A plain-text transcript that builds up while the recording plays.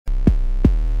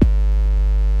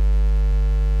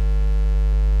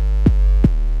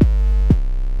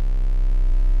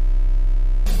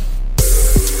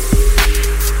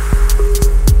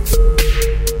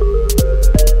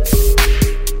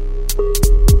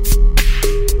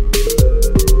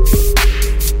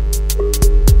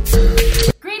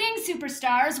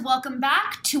welcome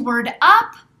back to Word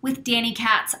Up with Danny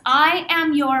Katz. I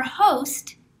am your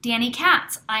host, Danny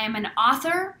Katz. I am an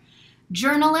author,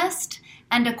 journalist,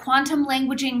 and a quantum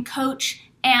languaging coach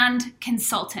and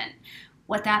consultant.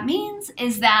 What that means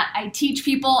is that I teach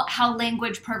people how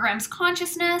language programs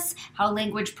consciousness, how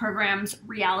language programs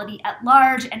reality at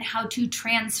large, and how to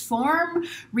transform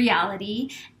reality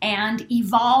and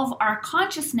evolve our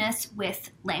consciousness with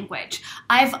language.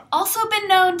 I've also been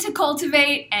known to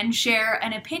cultivate and share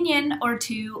an opinion or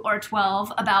 2 or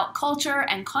 12 about culture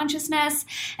and consciousness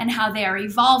and how they are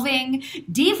evolving,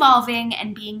 devolving,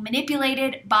 and being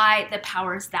manipulated by the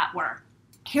powers that were.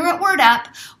 Here at Word Up,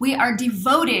 we are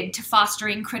devoted to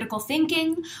fostering critical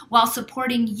thinking while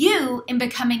supporting you in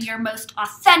becoming your most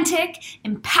authentic,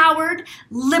 empowered,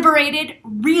 liberated,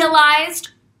 realized,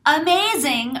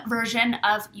 amazing version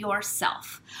of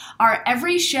yourself. Our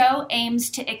every show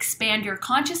aims to expand your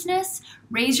consciousness,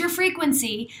 raise your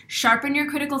frequency, sharpen your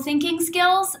critical thinking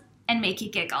skills, and make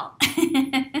you giggle.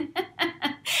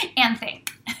 And think.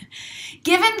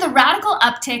 Given the radical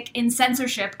uptick in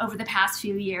censorship over the past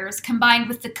few years, combined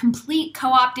with the complete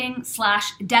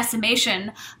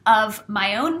co-opting/decimation of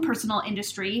my own personal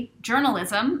industry,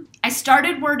 journalism, I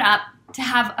started Word Up to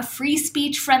have a free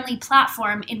speech-friendly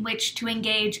platform in which to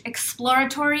engage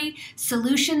exploratory,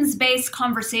 solutions-based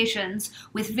conversations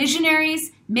with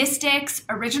visionaries, mystics,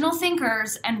 original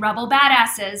thinkers, and rebel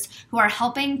badasses who are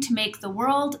helping to make the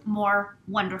world more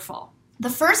wonderful. The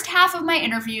first half of my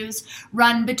interviews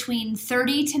run between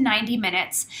 30 to 90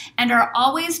 minutes and are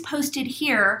always posted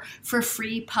here for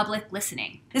free public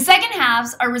listening. The second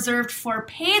halves are reserved for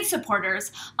paid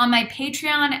supporters on my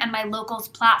Patreon and my Locals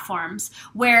platforms,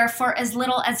 where for as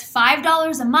little as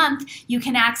 $5 a month, you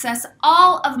can access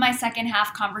all of my second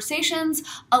half conversations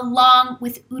along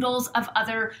with oodles of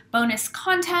other bonus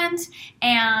content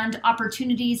and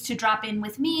opportunities to drop in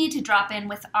with me, to drop in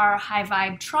with our High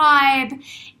Vibe tribe,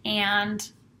 and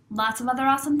lots of other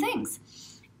awesome things.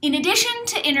 In addition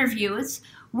to interviews,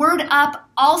 Word Up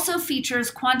also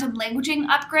features quantum languaging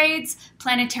upgrades,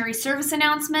 planetary service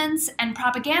announcements, and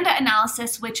propaganda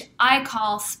analysis, which I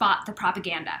call Spot the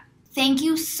Propaganda. Thank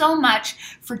you so much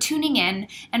for tuning in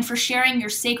and for sharing your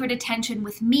sacred attention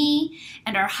with me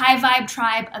and our High Vibe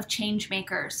tribe of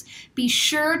changemakers. Be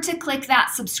sure to click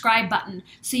that subscribe button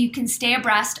so you can stay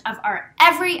abreast of our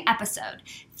every episode.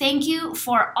 Thank you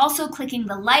for also clicking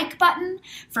the like button,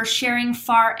 for sharing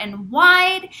far and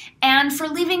wide, and for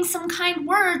leaving some kind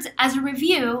words as a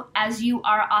review as you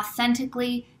are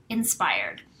authentically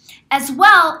inspired. As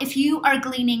well, if you are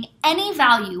gleaning any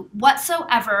value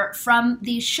whatsoever from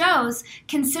these shows,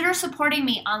 consider supporting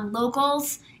me on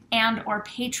Locals and or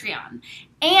Patreon.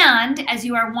 And as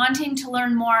you are wanting to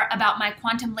learn more about my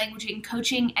quantum languaging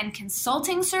coaching and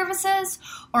consulting services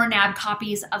or nab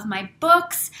copies of my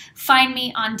books, find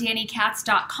me on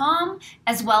dannykatz.com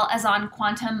as well as on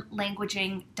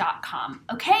quantumlanguaging.com.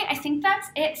 Okay, I think that's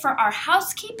it for our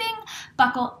housekeeping.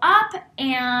 Buckle up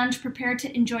and prepare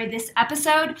to enjoy this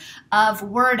episode of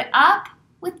Word Up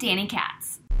with Danny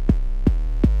Katz.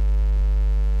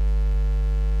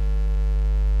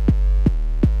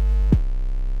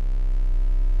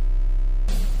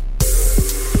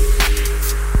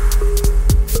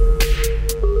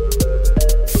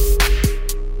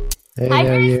 Hey, Hi,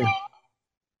 how are you? Singh.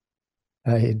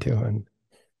 How you doing?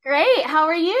 Great. How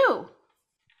are you?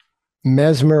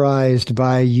 Mesmerized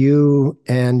by you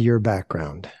and your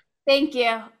background. Thank you.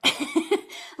 A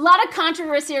lot of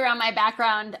controversy around my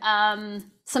background.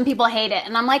 Some people hate it,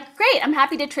 and I'm like, great. I'm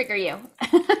happy to trigger you.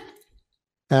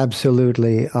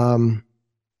 Absolutely.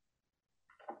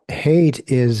 Hate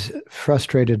is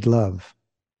frustrated love.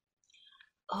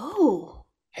 Oh.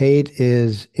 Hate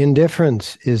is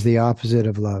indifference is the opposite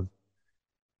of love.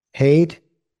 Hate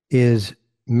is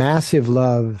massive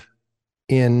love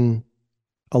in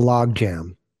a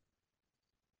logjam.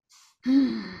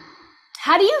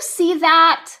 How do you see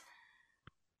that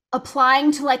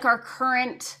applying to like our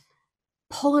current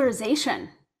polarization?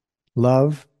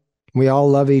 Love. We all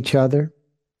love each other.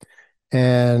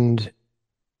 And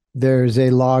there's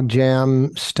a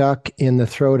logjam stuck in the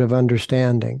throat of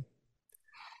understanding,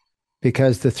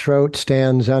 because the throat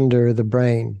stands under the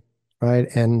brain, right?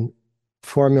 And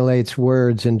formulates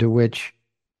words into which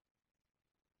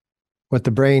what the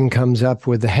brain comes up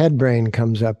with, the head brain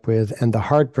comes up with, and the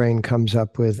heart brain comes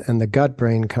up with, and the gut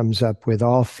brain comes up with,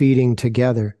 all feeding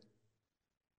together.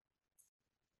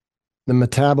 The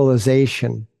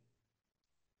metabolization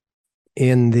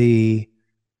in the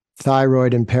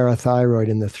thyroid and parathyroid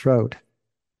in the throat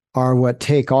are what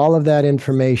take all of that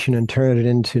information and turn it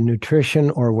into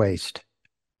nutrition or waste.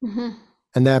 Mm-hmm.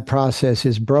 And that process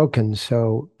is broken.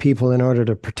 So people, in order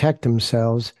to protect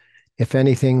themselves, If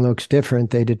anything looks different,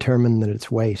 they determine that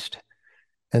it's waste.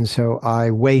 And so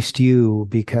I waste you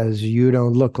because you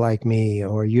don't look like me,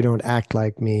 or you don't act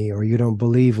like me, or you don't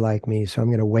believe like me. So I'm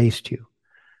going to waste you.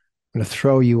 I'm going to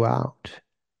throw you out.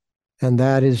 And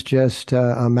that is just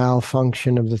a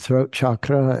malfunction of the throat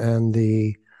chakra and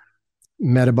the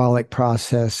metabolic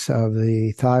process of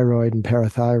the thyroid and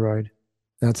parathyroid.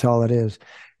 That's all it is.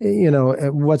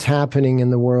 What's happening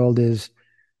in the world is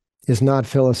not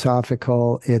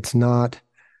philosophical. It's not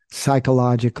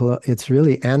psychological. It's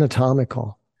really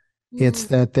anatomical. It's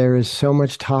that there is so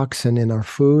much toxin in our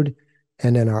food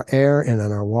and in our air and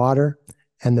in our water.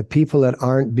 And the people that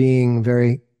aren't being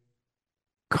very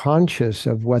conscious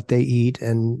of what they eat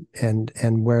and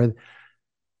where,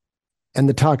 and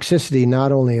the toxicity,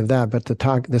 not only of that, but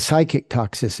the psychic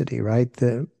toxicity, right?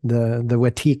 The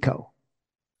Wetiko,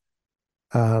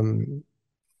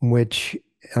 which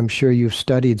I'm sure you've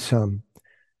studied some,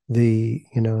 the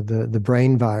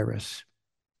brain virus.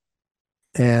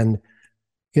 And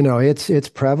it's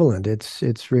prevalent.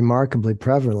 It's remarkably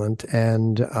prevalent.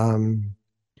 And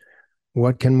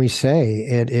what can we say?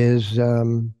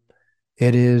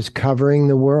 It is covering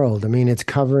the world. I mean, it's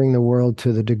covering the world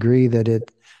to the degree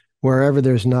that wherever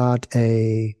there's not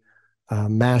a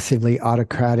massively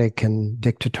autocratic and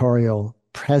dictatorial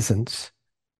presence,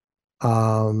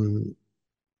 it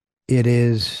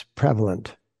is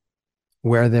prevalent.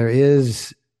 Where there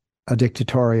is a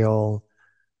dictatorial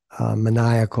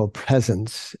maniacal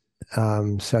presence,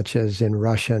 such as in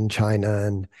Russia and China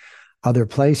and other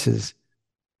places,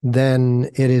 then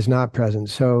it is not present.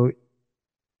 So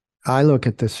I look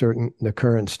at the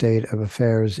current state of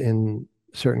affairs in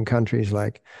certain countries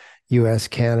like U.S.,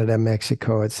 Canada,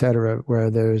 Mexico, et cetera,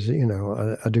 where there's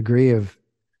a degree of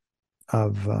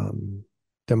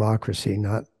democracy.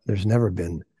 There's never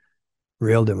been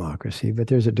real democracy, but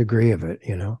there's a degree of it.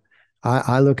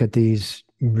 I look at these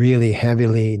really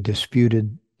heavily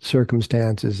disputed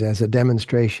circumstances as a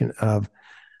demonstration of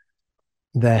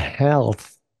the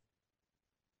health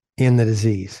in the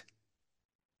disease.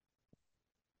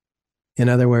 In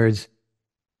other words,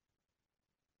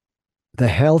 the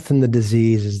health in the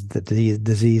disease is that the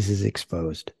disease is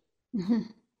exposed. Mm-hmm.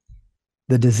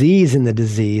 The disease in the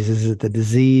disease is that the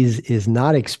disease is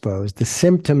not exposed. The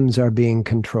symptoms are being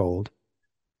controlled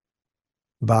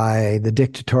by the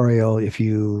dictatorial. If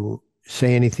you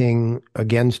say anything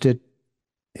against it,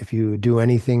 if you do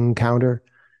anything counter,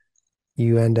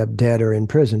 you end up dead or in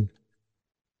prison.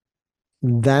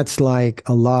 That's like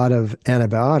a lot of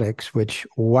antibiotics, which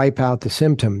wipe out the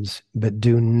symptoms, but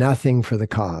do nothing for the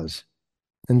cause.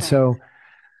 And so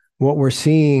what we're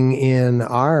seeing in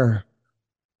our,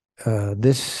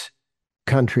 this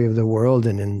country of the world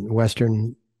and in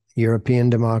Western European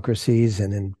democracies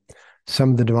and in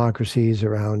some of the democracies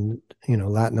around,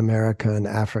 Latin America and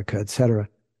Africa, et cetera,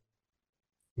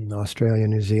 in Australia,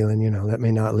 New Zealand, let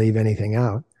me not leave anything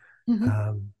out.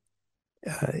 Mm-hmm.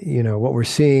 What we're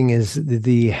seeing is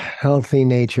the healthy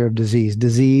nature of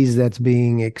disease that's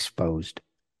being exposed.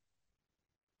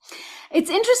 It's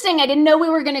interesting. I didn't know we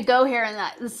were going to go here, and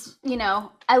that this,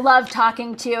 I love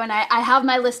talking to you, and I have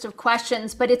my list of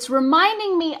questions, but it's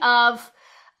reminding me of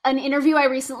an interview I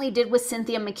recently did with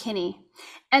Cynthia McKinney.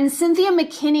 And Cynthia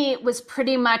McKinney was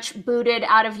pretty much booted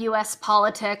out of US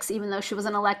politics, even though she was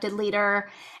an elected leader.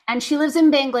 And she lives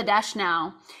in Bangladesh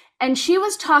now. And she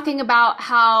was talking about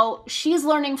how she's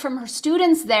learning from her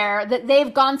students there that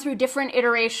they've gone through different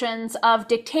iterations of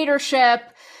dictatorship,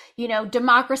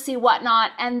 democracy,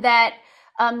 whatnot, and that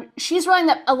she's realizing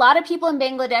that a lot of people in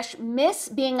Bangladesh miss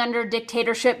being under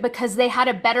dictatorship because they had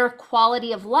a better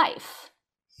quality of life.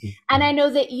 Mm-hmm. And I know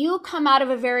that you come out of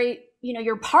a very,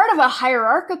 you're part of a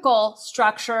hierarchical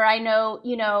structure. I know,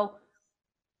 Yogi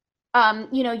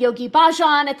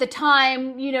Bhajan at the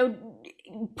time,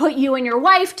 put you and your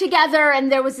wife together,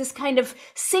 and there was this kind of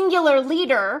singular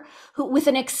leader who, with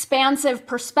an expansive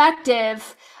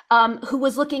perspective, who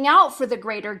was looking out for the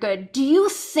greater good. Do you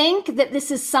think that this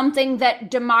is something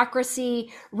that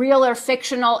democracy, real or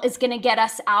fictional, is going to get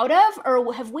us out of?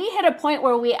 Or have we hit a point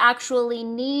where we actually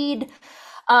need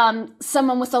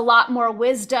someone with a lot more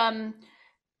wisdom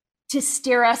to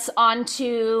steer us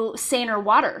onto saner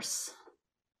waters?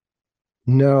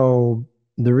 No.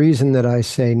 The reason that I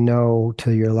say no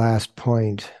to your last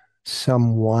point,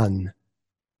 someone,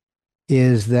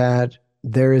 is that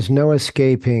there is no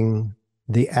escaping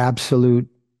the absolute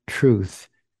truth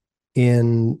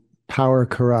in power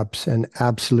corrupts, and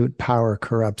absolute power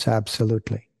corrupts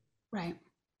absolutely. Right.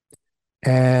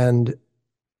 And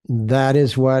that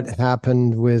is what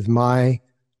happened with my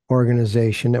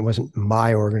organization. It wasn't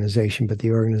my organization, but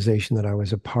the organization that I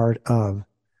was a part of.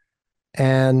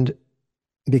 And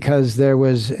because there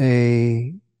was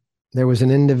an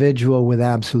individual with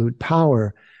absolute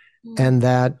power, and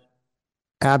that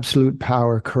absolute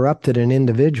power corrupted an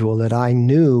individual that I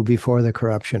knew before the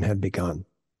corruption had begun.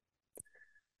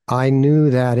 I knew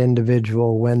that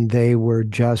individual when they were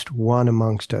just one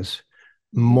amongst us.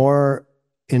 More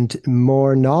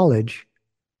knowledge,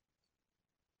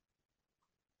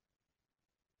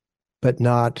 but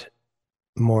not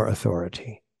more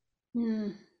authority.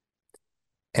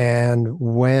 And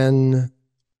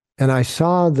I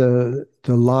saw the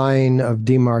line of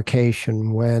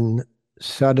demarcation when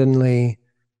suddenly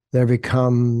they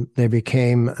became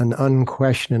an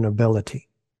unquestionability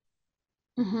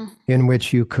in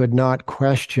which you could not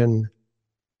question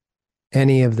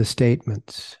any of the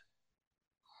statements.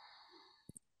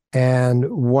 And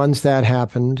once that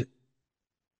happened,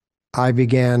 I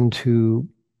began to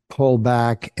pull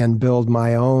back and build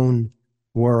my own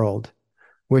world,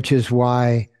 which is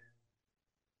why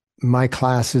my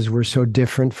classes were so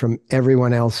different from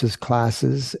everyone else's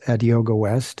classes at Yoga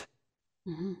West.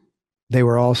 They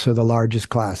were also the largest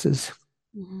classes.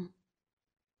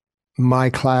 My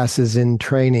classes in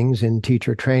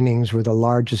teacher trainings, were the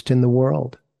largest in the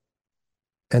world.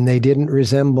 And they didn't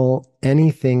resemble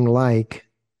anything like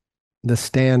the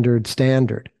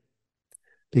standard,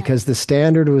 because the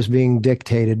standard was being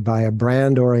dictated by a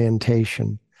brand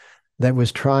orientation that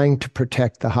was trying to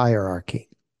protect the hierarchy.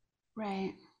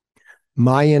 Right.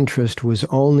 My interest was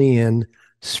only in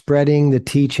spreading the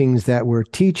teachings that were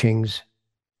teachings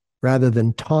rather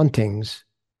than tauntings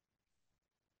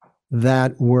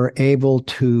that were able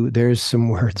to, there's some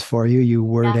words for you, you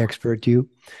word expert, you,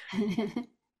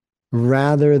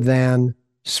 rather than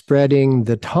spreading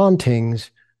the tauntings,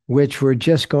 which were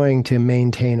just going to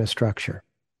maintain a structure.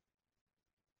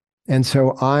 And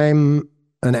so I'm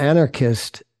an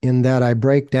anarchist in that I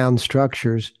break down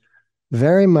structures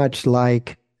very much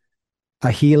like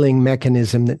a healing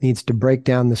mechanism that needs to break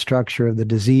down the structure of the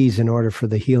disease in order for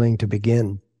the healing to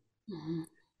begin.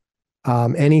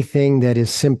 Anything that is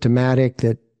symptomatic,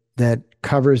 that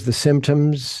covers the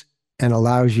symptoms and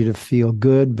allows you to feel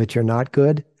good, but you're not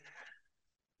good.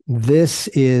 This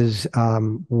is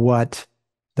what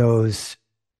those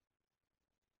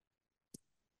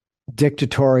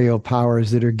dictatorial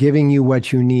powers that are giving you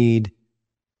what you need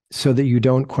so that you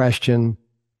don't question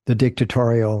the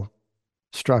dictatorial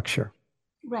structure.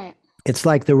 Right. It's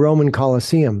like the Roman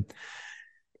Colosseum.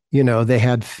 They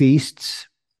had feasts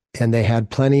and they had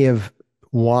plenty of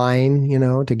wine,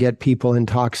 to get people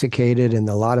intoxicated, and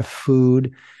a lot of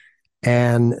food.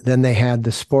 And then they had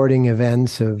the sporting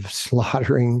events of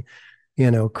slaughtering,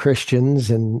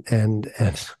 Christians and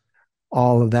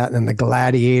all of that, and the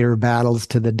gladiator battles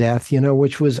to the death,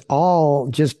 which was all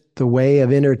just the way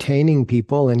of entertaining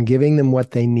people and giving them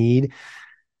what they need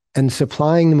and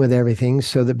supplying them with everything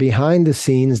so that behind the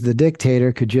scenes, the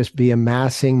dictator could just be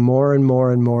amassing more and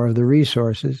more and more of the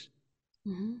resources.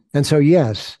 And so,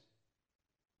 yes,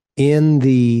 at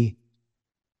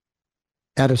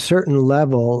a certain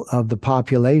level of the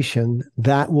population,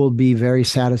 that will be very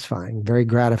satisfying, very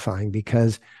gratifying,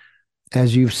 because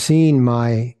as you've seen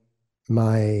my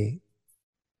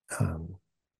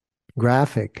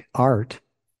graphic art,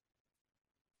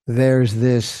 there's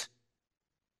this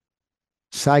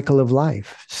cycle of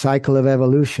life, cycle of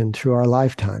evolution through our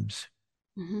lifetimes.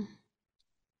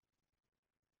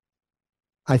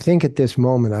 I think at this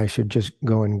moment I should just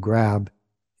go and grab.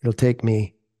 It'll take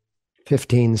me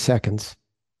 15 seconds.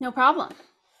 No problem.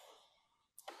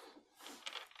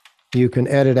 You can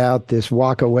edit out this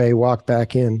walk away, walk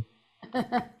back in.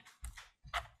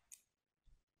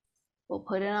 We'll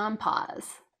put it on pause.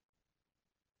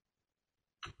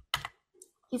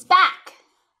 He's back.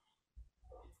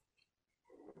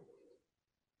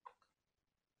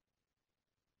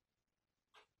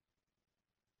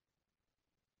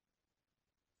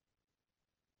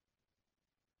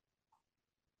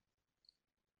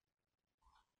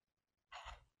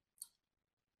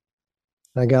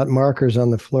 I got markers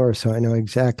on the floor, so I know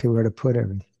exactly where to put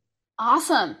everything.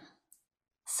 Awesome.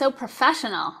 So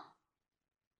professional.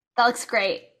 That looks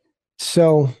great.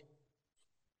 So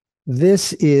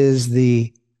this is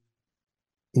the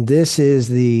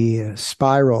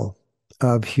spiral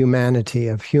of humanity,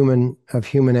 of human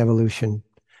evolution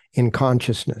in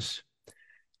consciousness.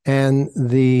 And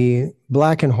the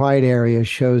black and white area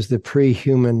shows the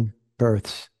pre-human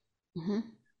births.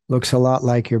 Looks a lot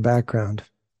like your background.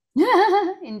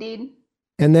 Indeed.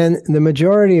 And then the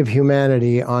majority of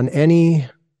humanity on any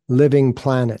living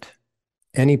planet,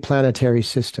 any planetary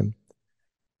system,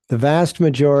 the vast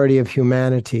majority of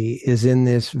humanity is in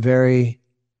this very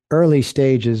early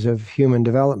stages of human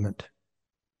development.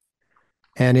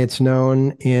 And it's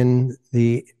known in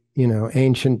the,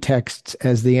 ancient texts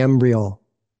as the embryo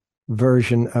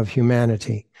version of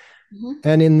humanity. Mm-hmm.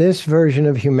 And in this version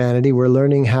of humanity, we're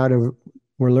learning how to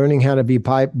be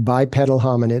bipedal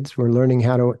hominids. We're learning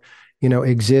how to,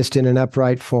 exist in an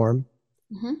upright form.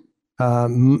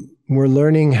 Mm-hmm. We're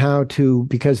learning how to,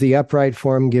 because the upright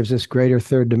form gives us greater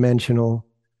third dimensional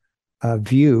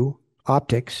view,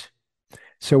 optics.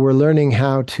 So we're learning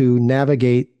how to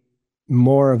navigate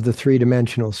more of the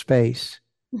three-dimensional space.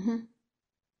 Mm-hmm.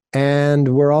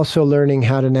 And we're also learning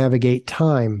how to navigate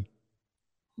time,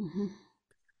 mm-hmm.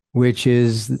 which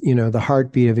is, the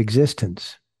heartbeat of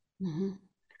existence. Mm-hmm.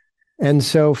 And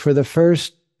so for the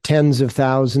first tens of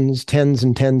thousands, tens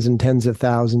and tens and tens of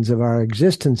thousands of our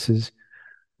existences,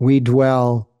 we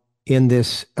dwell in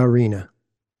this arena.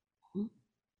 Mm-hmm.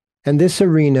 And this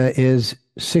arena is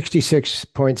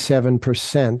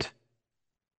 66.7%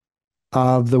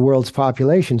 of the world's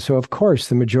population. So, of course,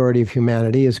 the majority of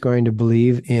humanity is going to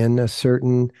believe in a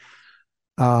certain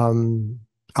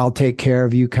I'll take care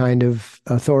of you kind of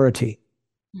authority,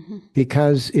 mm-hmm.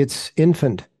 because it's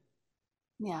infant.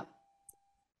 Yeah.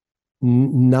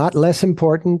 Not less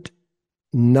important,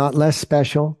 not less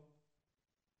special,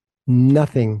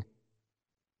 nothing.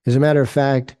 As a matter of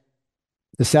fact,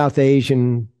 the South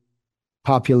Asian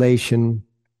population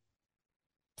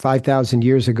 5,000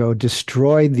 years ago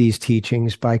destroyed these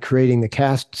teachings by creating the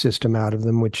caste system out of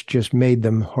them, which just made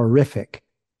them horrific.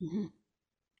 Mm-hmm.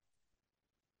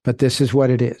 But this is what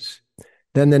it is.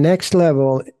 Then the next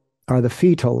level are the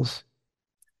fetals.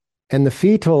 And the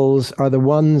fetals are the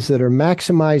ones that are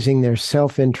maximizing their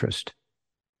self-interest.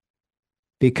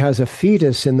 Because a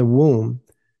fetus in the womb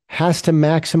has to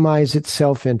maximize its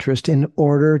self-interest in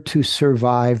order to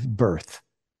survive birth.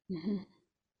 Mm-hmm.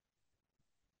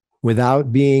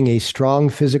 Without being a strong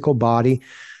physical body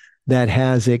that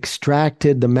has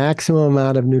extracted the maximum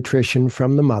amount of nutrition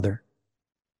from the mother,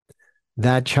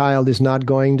 that child is not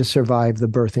going to survive the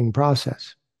birthing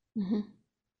process. Mm-hmm.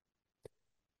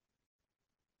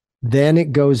 Then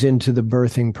it goes into the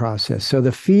birthing process. So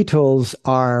the fetals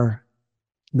are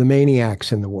the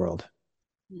maniacs in the world,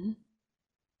 mm-hmm.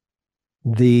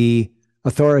 the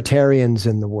authoritarians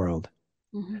in the world.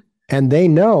 Mm-hmm. And they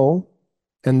know,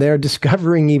 and they're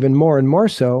discovering even more and more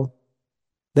so,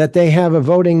 that they have a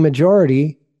voting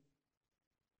majority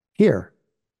here.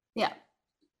 Yeah.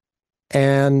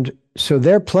 And so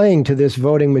they're playing to this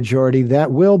voting majority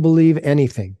that will believe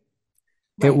anything.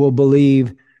 Right. It will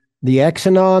believe the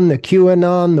Xanon, the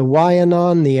QAnon, the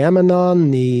YAnon, the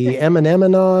Emanon, the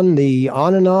MNManon, the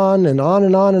on and on and on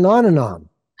and on and on and on.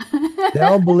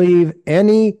 They'll believe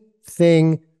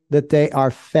anything that they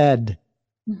are fed.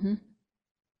 Mm-hmm.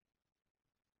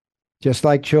 Just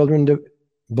like children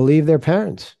believe their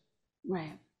parents.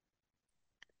 Right.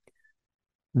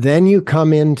 Then you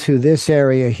come into this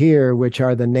area here, which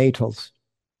are the natals.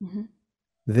 Mm-hmm.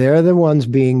 They're the ones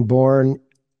being born,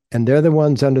 and they're the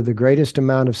ones under the greatest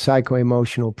amount of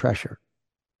psycho-emotional pressure.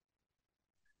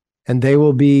 And they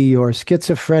will be your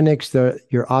schizophrenics,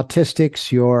 your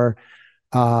autistics, your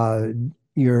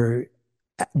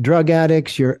drug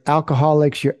addicts, your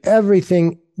alcoholics, your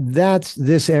everything. That's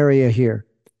this area here.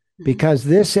 Mm-hmm. Because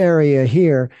this area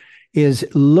here is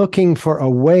looking for a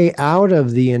way out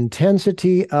of the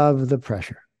intensity of the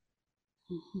pressure.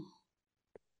 Mm-hmm.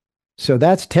 So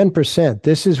that's 10%.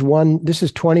 This is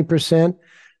 20%.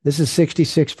 This is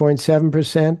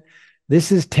 66.7%.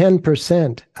 This is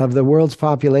 10% of the world's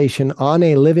population on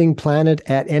a living planet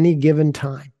at any given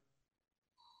time.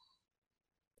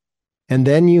 And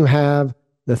then you have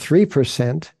the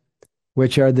 3%,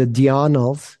 which are the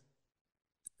dhyannals.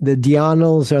 The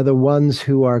dhyannals are the ones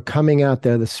who are coming out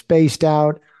there, the spaced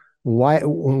out, they're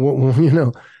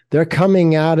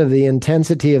coming out of the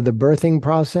intensity of the birthing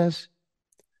process.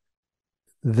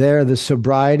 They're the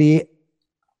sobriety,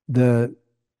 I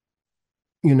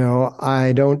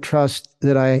don't trust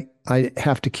that I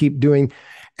have to keep doing.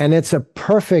 And it's a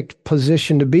perfect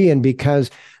position to be in, because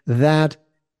that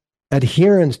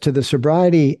adherence to the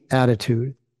sobriety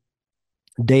attitude,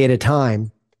 day at a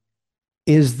time,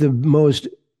 is the most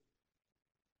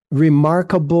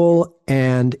remarkable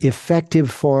and effective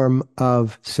form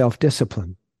of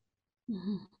self-discipline.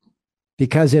 Mm-hmm.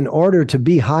 Because in order to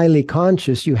be highly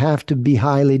conscious, you have to be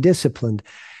highly disciplined.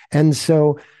 And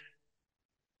so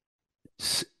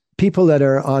people that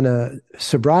are on a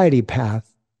sobriety path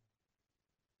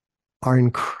are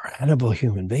incredible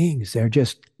human beings. They're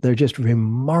just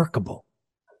remarkable.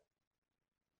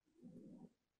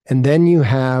 And then you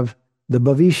have the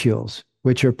bhavishals,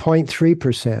 which are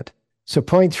 0.3%. So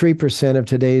 0.3% of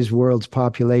today's world's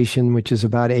population, which is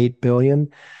about 8 billion,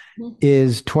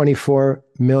 is 24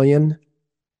 million.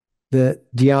 The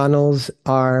diurnals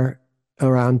are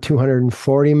around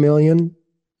 240 million.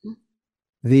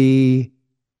 The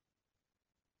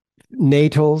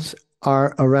natals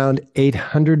are around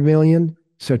 800 million.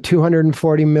 So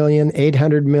 240 million,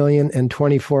 800 million, and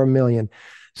 24 million.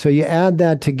 So you add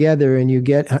that together and you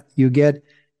get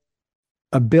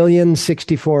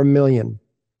 1,064,000,000.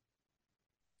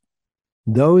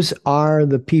 Those are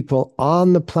the people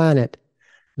on the planet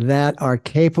that are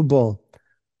capable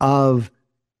of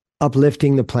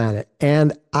uplifting the planet.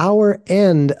 And our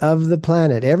end of the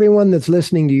planet, everyone that's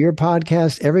listening to your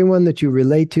podcast, everyone that you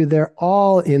relate to, they're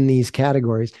all in these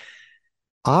categories.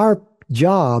 Our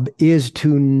job is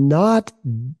to not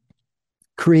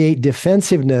create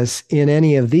defensiveness in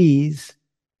any of these,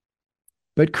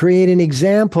 but create an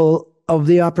example of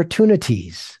the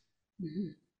opportunities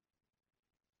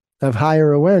of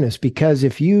higher awareness. Because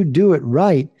if you do it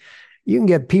right, you can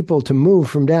get people to move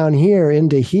from down here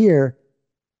into here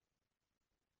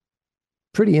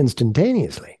pretty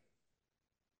instantaneously.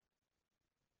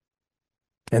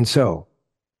 And so,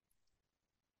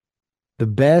 the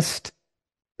best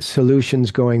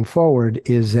solutions going forward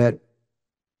is that,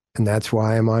 and that's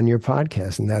why I'm on your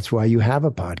podcast, and that's why you have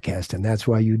a podcast, and that's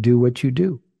why you do what you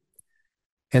do.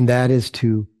 And that is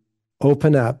to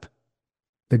open up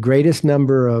the greatest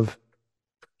number of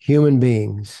human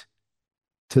beings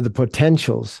to the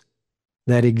potentials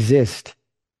that exist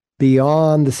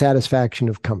beyond the satisfaction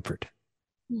of comfort.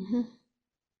 Mm-hmm.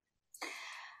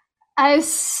 I have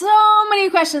so many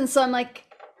questions, so I'm like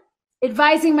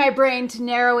advising my brain to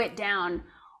narrow it down.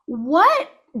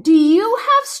 What do you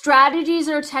have strategies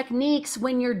or techniques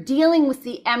when you're dealing with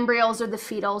the embryos or the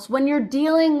fetals, when you're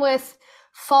dealing with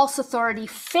false authority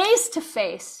face to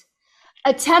face,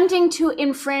 attempting to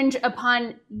infringe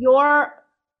upon your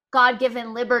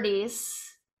God-given liberties?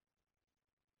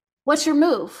 What's your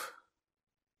move?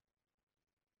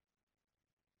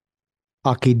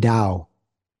 Aikido,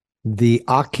 the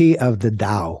Aki of the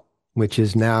Tao, which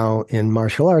is now in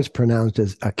martial arts pronounced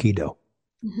as Aikido.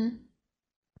 Mm-hmm.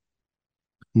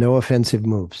 No offensive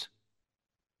moves.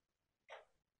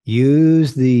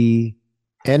 Use the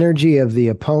energy of the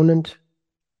opponent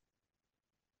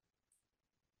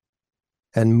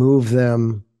and move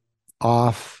them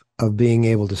off of being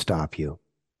able to stop you.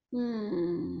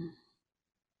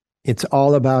 It's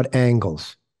all about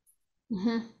angles.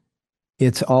 Mm-hmm.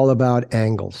 It's all about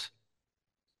angles.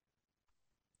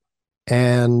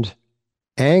 And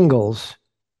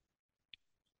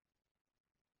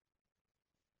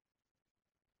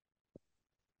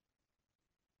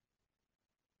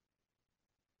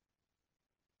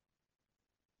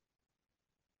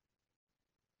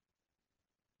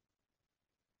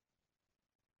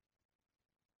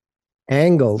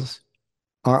angles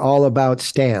are all about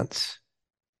stance.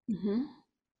 Mm-hmm.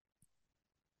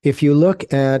 If you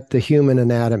look at the human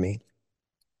anatomy,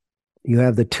 you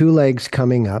have the two legs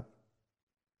coming up,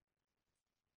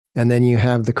 and then you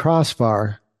have the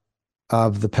crossbar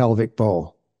of the pelvic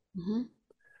bowl. Mm-hmm.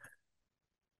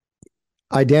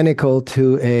 Identical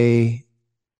to a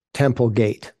temple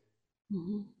gate.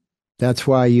 Mm-hmm. That's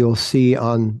why you'll see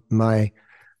on my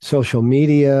social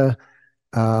media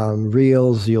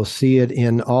reels, you'll see it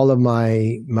in all of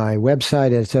my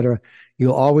website, etc.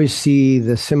 You'll always see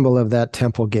the symbol of that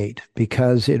temple gate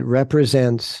because it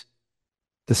represents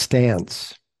the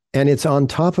stance. And it's on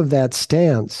top of that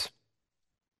stance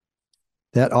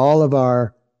that all of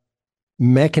our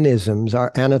mechanisms,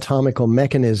 our anatomical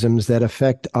mechanisms that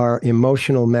affect our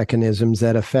emotional mechanisms,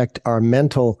 that affect our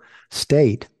mental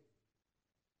state,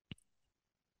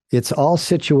 it's all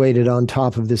situated on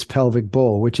top of this pelvic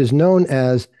bowl, which is known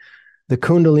as the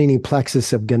Kundalini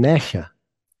plexus of Ganesha,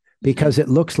 because it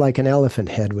looks like an elephant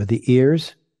head with the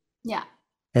ears. Yeah.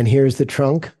 And here's the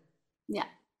trunk. Yeah.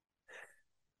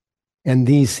 And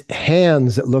these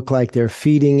hands that look like they're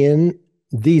feeding in,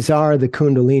 these are the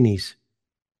Kundalinis.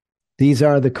 These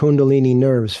are the Kundalini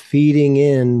nerves feeding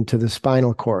into the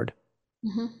spinal cord.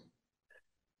 Mm-hmm.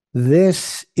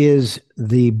 This is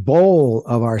the bowl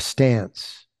of our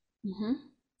stance. Mm-hmm.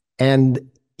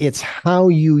 And it's how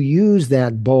you use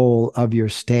that bowl of your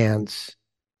stance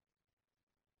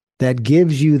that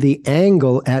gives you the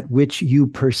angle at which you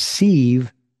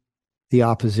perceive the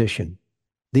opposition,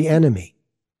 the enemy,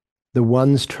 the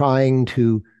ones trying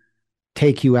to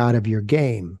take you out of your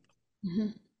game. Mm-hmm.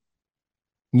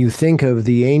 You think of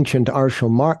the ancient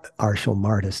martial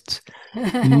artists,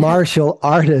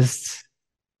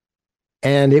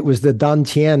 and it was the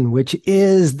dantian, which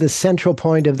is the central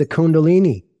point of the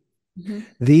Kundalini. Mm-hmm.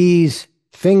 These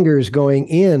fingers going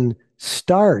in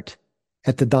start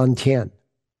at the dantian.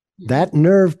 That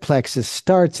nerve plexus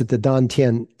starts at the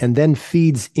dantian and then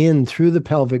feeds in through the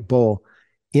pelvic bowl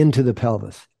into the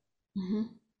pelvis.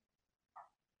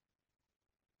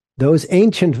 Those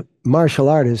ancient martial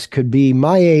artists could be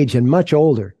my age and much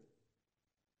older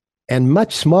and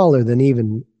much smaller than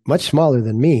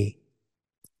me.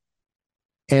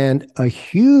 And a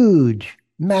huge,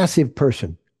 massive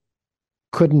person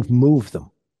couldn't move them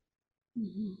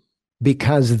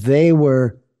because they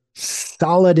were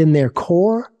solid in their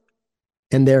core,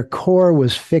 and their core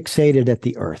was fixated at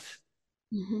the earth.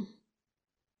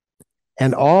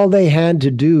 And all they had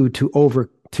to do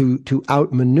to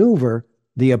outmaneuver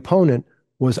the opponent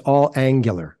was all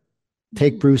angular.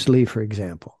 Take Bruce Lee, for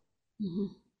example.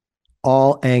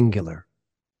 All angular.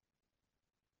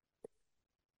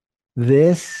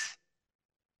 This,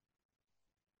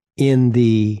 in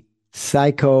the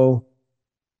psycho,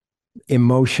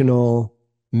 emotional,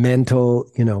 mental,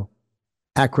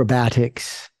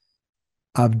 acrobatics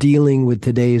of dealing with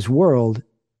today's world,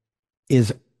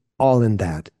 is all in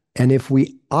that. And if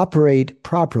we operate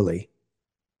properly,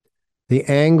 the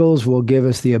angles will give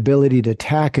us the ability to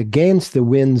tack against the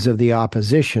winds of the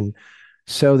opposition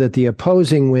so that the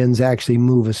opposing winds actually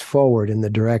move us forward in the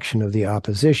direction of the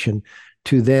opposition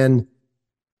to then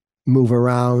move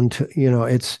around.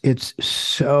 It's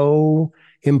so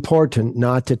important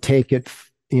not to take it,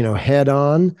 head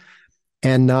on,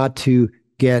 and not to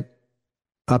get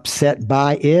upset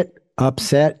by it.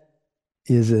 Upset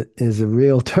is a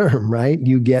real term, right?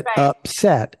 You get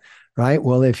upset, right?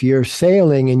 Well, if you're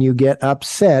sailing and you get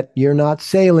upset, you're not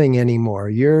sailing anymore.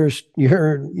 You're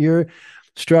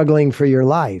struggling for your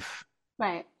life.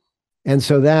 Right. And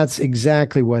so that's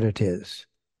exactly what it is.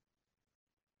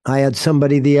 I had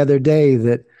somebody the other day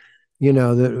that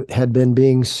had been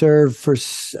being served for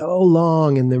so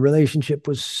long, and the relationship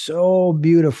was so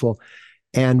beautiful.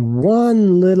 And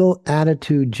one little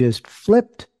attitude just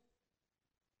flipped,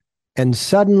 and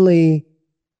suddenly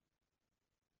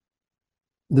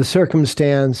the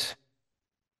circumstance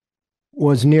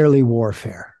was nearly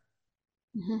warfare.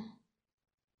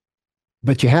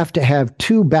 But you have to have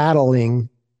two battling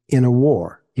in a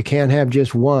war. You can't have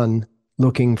just one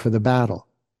looking for the battle.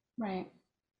 Right.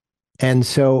 And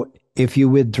so if you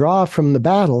withdraw from the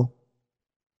battle,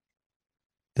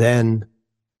 then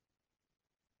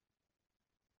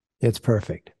it's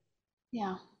perfect.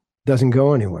 Yeah. Doesn't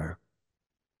go anywhere.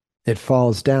 It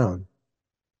falls down.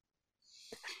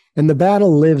 And the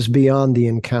battle lives beyond the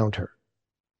encounter,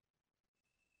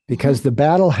 because the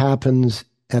battle happens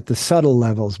at the subtle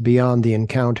levels beyond the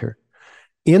encounter.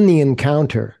 In the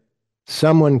encounter,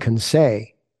 someone can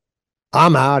say,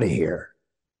 I'm out of here,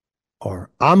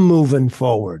 or I'm moving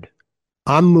forward,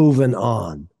 I'm moving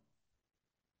on,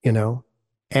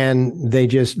 and they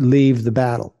just leave the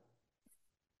battle.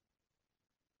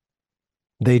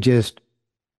 They just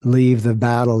leave the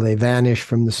battle. They vanish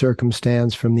from the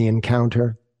circumstance, from the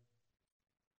encounter.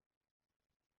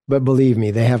 But believe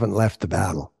me, they haven't left the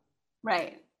battle.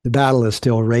 Right. The battle is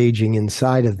still raging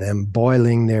inside of them,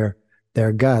 boiling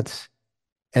their guts.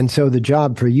 And so the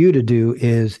job for you to do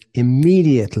is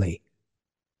immediately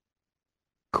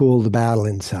cool the battle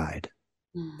inside.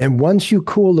 And once you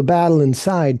cool the battle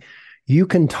inside, you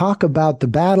can talk about the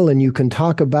battle, and you can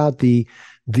talk about the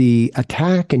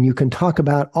attack, and you can talk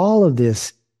about all of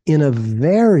this in a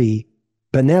very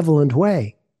benevolent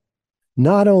way.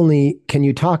 Not only can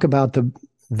you talk about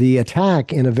the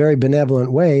attack in a very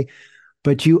benevolent way,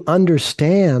 but you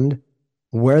understand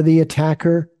where the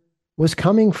attacker was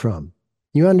coming from.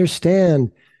 You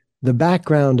understand the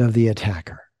background of the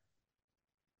attacker,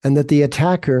 and that the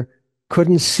attacker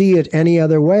couldn't see it any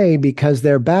other way because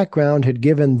their background had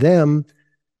given them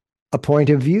a point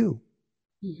of view.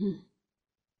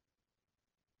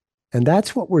 And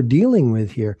that's what we're dealing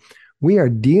with here. We are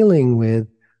dealing with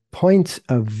points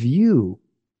of view.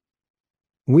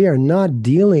 We are not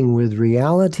dealing with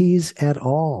realities at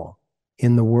all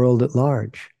in the world at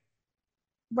large.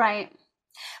 Right.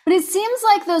 But it seems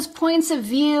like those points of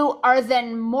view are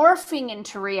then morphing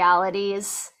into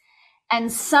realities, and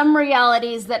some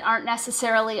realities that aren't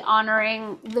necessarily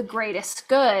honoring the greatest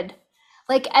good.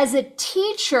 Like, as a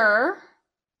teacher,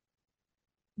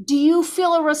 do you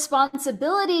feel a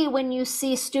responsibility when you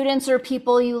see students or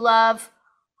people you love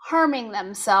harming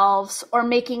themselves or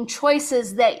making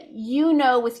choices that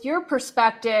with your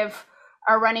perspective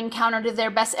are running counter to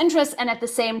their best interests, and at the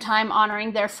same time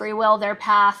honoring their free will, their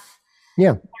path,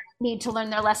 need to learn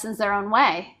their lessons their own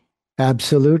way?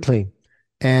 Absolutely.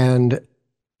 And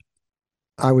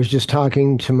I was just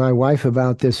talking to my wife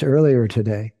about this earlier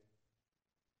today,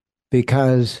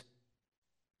 because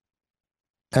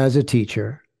as a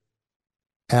teacher,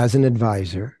 as an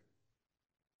advisor,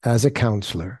 as a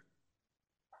counselor.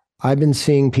 I've been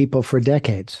seeing people for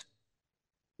decades.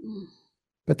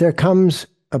 But there comes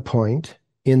a point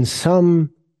in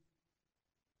some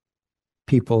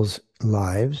people's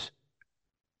lives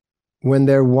when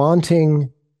they're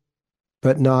wanting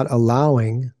but not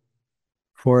allowing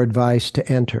for advice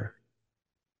to enter.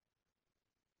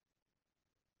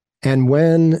 And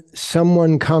when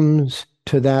someone comes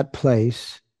to that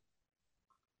place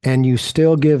and you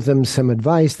still give them some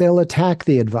advice, they'll attack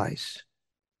the advice.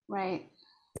 Right.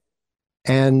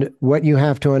 And what you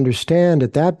have to understand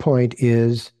at that point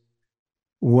is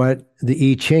what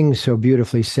the I Ching so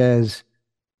beautifully says: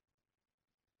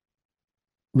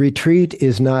 retreat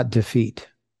is not defeat.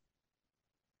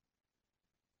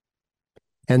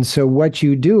 And so what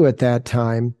you do at that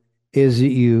time is that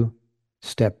you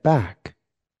step back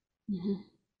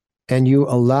and you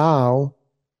allow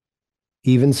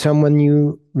even someone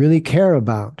you really care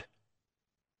about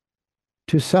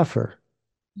to suffer.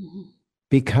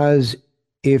 Because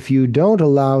if you don't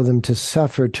allow them to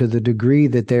suffer to the degree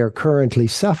that they are currently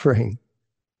suffering,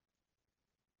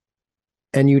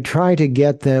 and you try to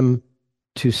get them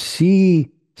to see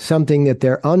something that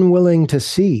they're unwilling to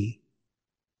see,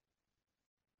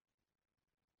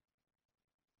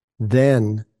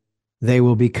 then they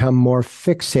will become more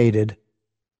fixated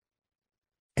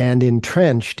and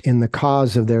entrenched in the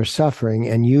cause of their suffering,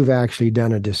 and you've actually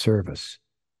done a disservice.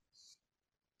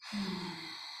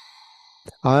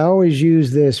 I always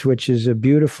use this, which is a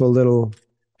beautiful little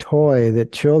toy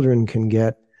that children can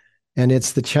get, and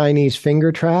it's the Chinese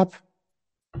finger trap.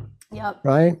 Yep.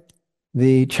 Right?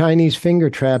 The Chinese finger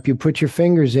trap, you put your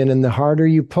fingers in, and the harder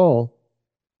you pull,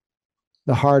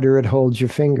 the harder it holds your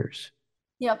fingers.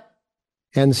 Yep.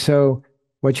 And so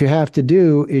what you have to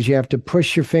do is you have to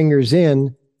push your fingers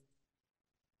in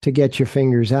to get your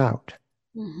fingers out.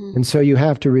 And so you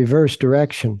have to reverse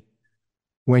direction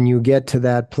when you get to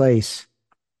that place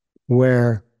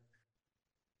where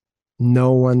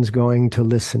no one's going to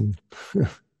listen.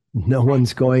 No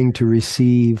one's going to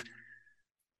receive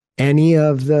any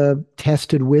of the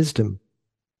tested wisdom.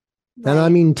 Right. And I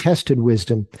mean tested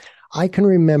wisdom. I can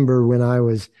remember when I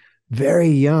was very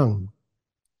young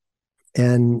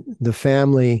and the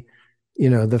family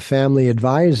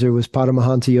advisor was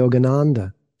Paramahansa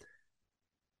Yogananda.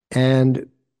 And,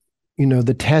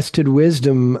 the tested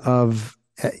wisdom of,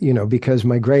 because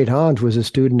my great aunt was a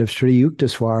student of Sri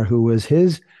Yukteswar, who was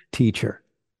his teacher,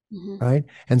 right?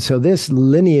 And so this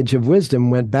lineage of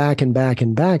wisdom went back and back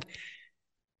and back.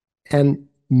 And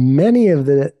many of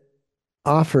the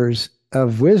offers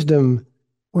of wisdom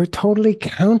were totally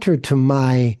counter to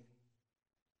my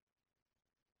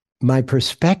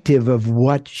perspective of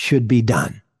what should be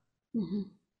done.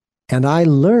 And I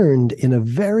learned in a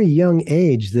very young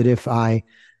age that if I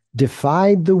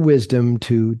defied the wisdom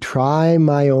to try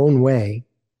my own way,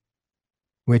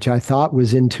 which I thought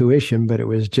was intuition, but it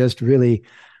was just really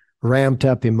ramped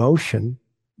up emotion,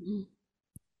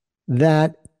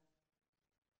 that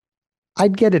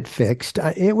I'd get it fixed.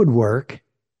 It would work.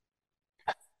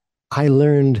 I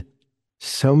learned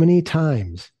so many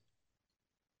times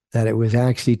that it was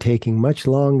actually taking much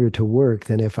longer to work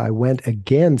than if I went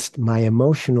against my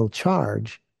emotional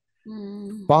charge,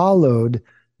 followed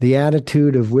the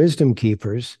attitude of wisdom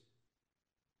keepers,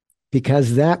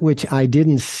 because that which I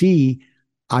didn't see,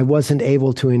 I wasn't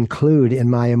able to include in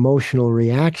my emotional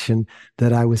reaction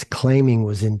that I was claiming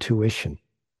was intuition.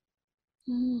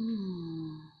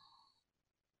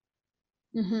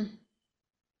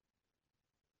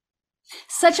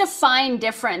 Such a fine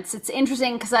difference. It's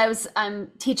interesting because I'm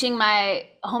teaching my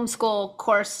homeschool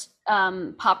course,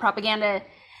 pop propaganda,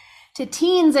 to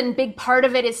teens, and a big part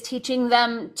of it is teaching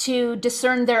them to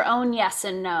discern their own yes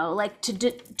and no, like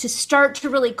to start to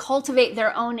really cultivate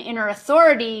their own inner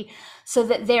authority so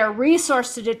that they are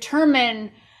resourced to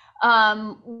determine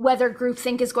whether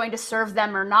groupthink is going to serve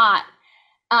them or not.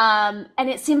 And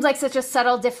it seems like such a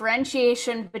subtle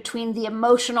differentiation between the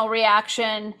emotional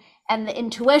reaction and the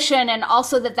intuition, and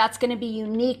also that's going to be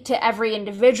unique to every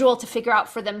individual to figure out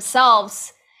for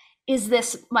themselves. Is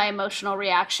this my emotional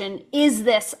reaction? Is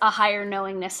this a higher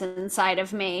knowingness inside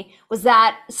of me? Was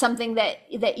that something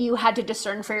that you had to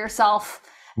discern for yourself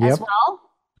as well?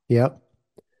 Yep.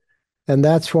 And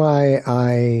that's why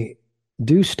I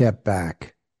do step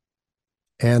back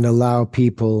and allow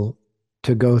people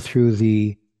to go through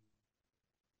the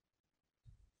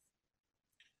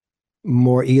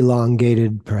more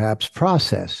elongated, perhaps,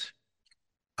 process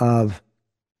of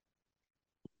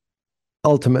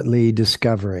ultimately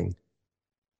discovering,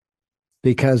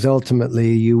 because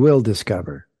ultimately you will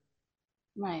discover.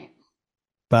 Right.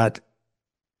 But,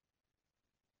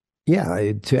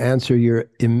 yeah, to answer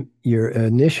your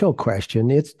initial question,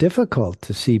 it's difficult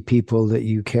to see people that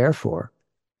you care for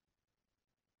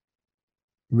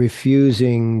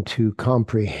refusing to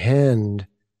comprehend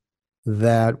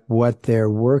that what they're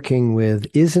working with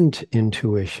isn't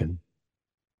intuition,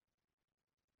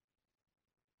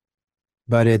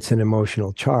 but it's an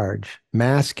emotional charge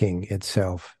masking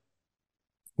itself,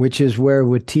 which is where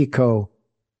Watiko,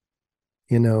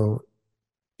 you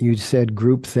said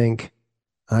groupthink.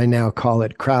 I now call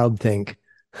it crowdthink,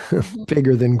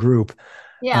 bigger than group.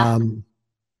 Yeah.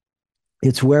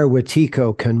 It's where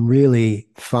Watiko can really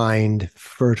find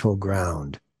fertile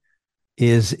ground,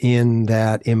 is in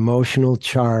that emotional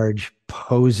charge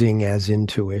posing as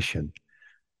intuition.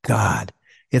 God,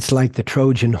 it's like the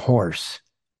Trojan horse,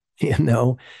 you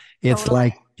know? It's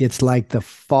Totally. like the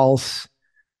false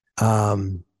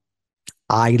idol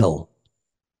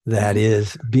that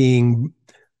is being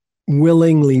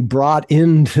willingly brought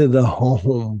into the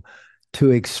home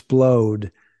to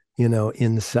explode,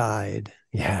 inside.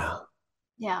 Yeah.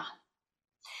 Yeah.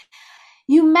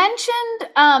 You mentioned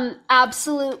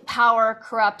absolute power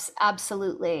corrupts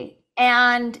absolutely.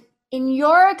 And in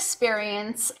your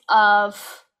experience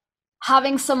of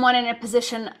having someone in a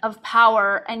position of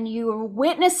power and you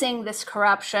witnessing this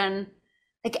corruption,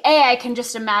 like, I can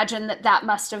just imagine that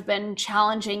must have been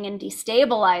challenging and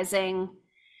destabilizing.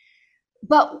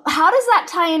 But how does that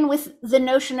tie in with the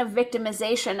notion of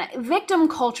victimization? Victim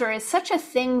culture is such a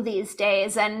thing these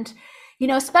days. And,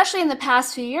 especially in the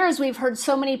past few years, we've heard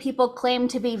so many people claim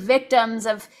to be victims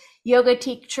of yoga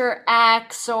teacher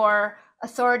X or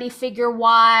authority figure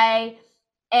Y.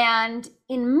 And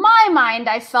in my mind,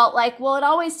 I felt like, well, it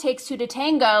always takes two to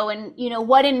tango. And,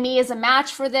 what in me is a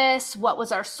match for this? What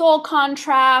was our soul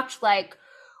contract? Like,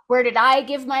 where did I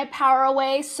give my power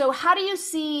away? So how do you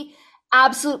see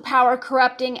absolute power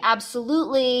corrupting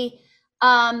absolutely,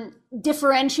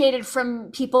 differentiated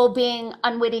from people being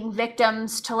unwitting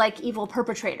victims to like evil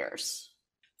perpetrators?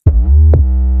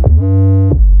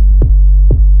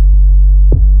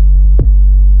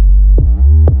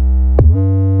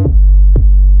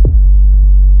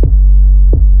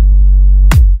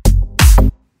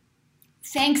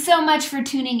 Thanks so much for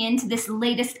tuning in to this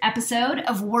latest episode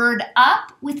of Word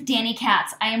Up with Danny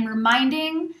Katz. I am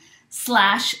reminding /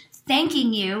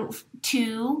 thanking you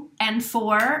to and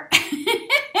for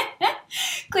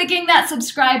clicking that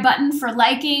subscribe button, for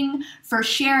liking, for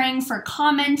sharing, for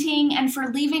commenting, and for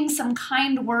leaving some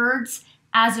kind words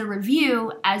as a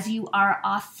review as you are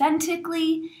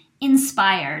authentically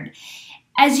inspired.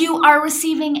 As you are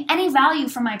receiving any value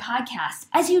from my podcast,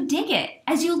 as you dig it,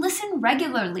 as you listen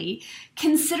regularly,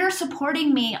 consider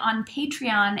supporting me on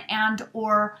Patreon and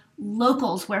or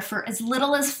Locals, where for as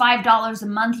little as $5 a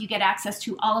month, you get access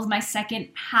to all of my second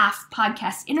half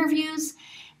podcast interviews,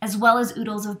 as well as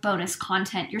oodles of bonus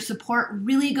content. Your support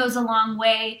really goes a long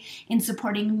way in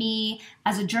supporting me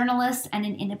as a journalist and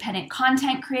an independent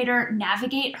content creator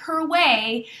navigate her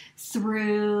way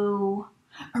through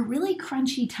a really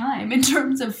crunchy time in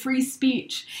terms of free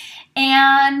speech.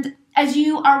 And as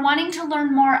you are wanting to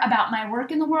learn more about my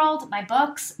work in the world, my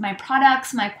books, my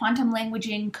products, my quantum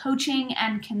languaging coaching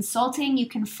and consulting, you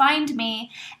can find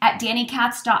me at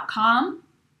dannykatz.com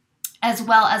as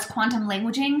well as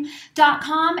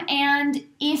quantumlanguaging.com. And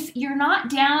if you're not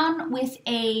down with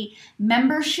a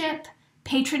membership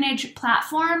patronage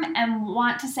platform and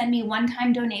want to send me a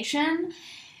one-time donation,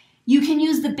 you can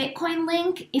use the Bitcoin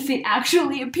link if it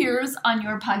actually appears on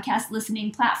your podcast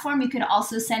listening platform. You could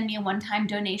also send me a one-time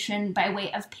donation by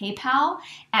way of PayPal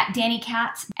at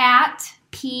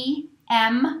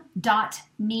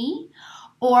dannykatz@pm.me,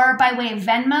 or by way of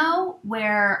Venmo,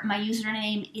 where my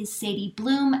username is Sadie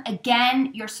Bloom. Again,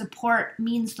 your support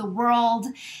means the world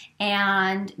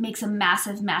and makes a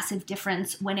massive, massive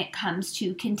difference when it comes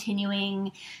to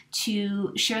continuing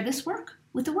to share this work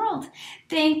with the world.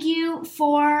 Thank you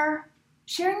for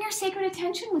sharing your sacred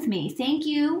attention with me. Thank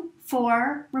you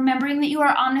for remembering that you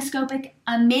are omniscopic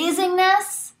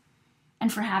amazingness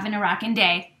and for having a rockin'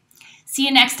 day. See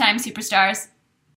you next time, superstars.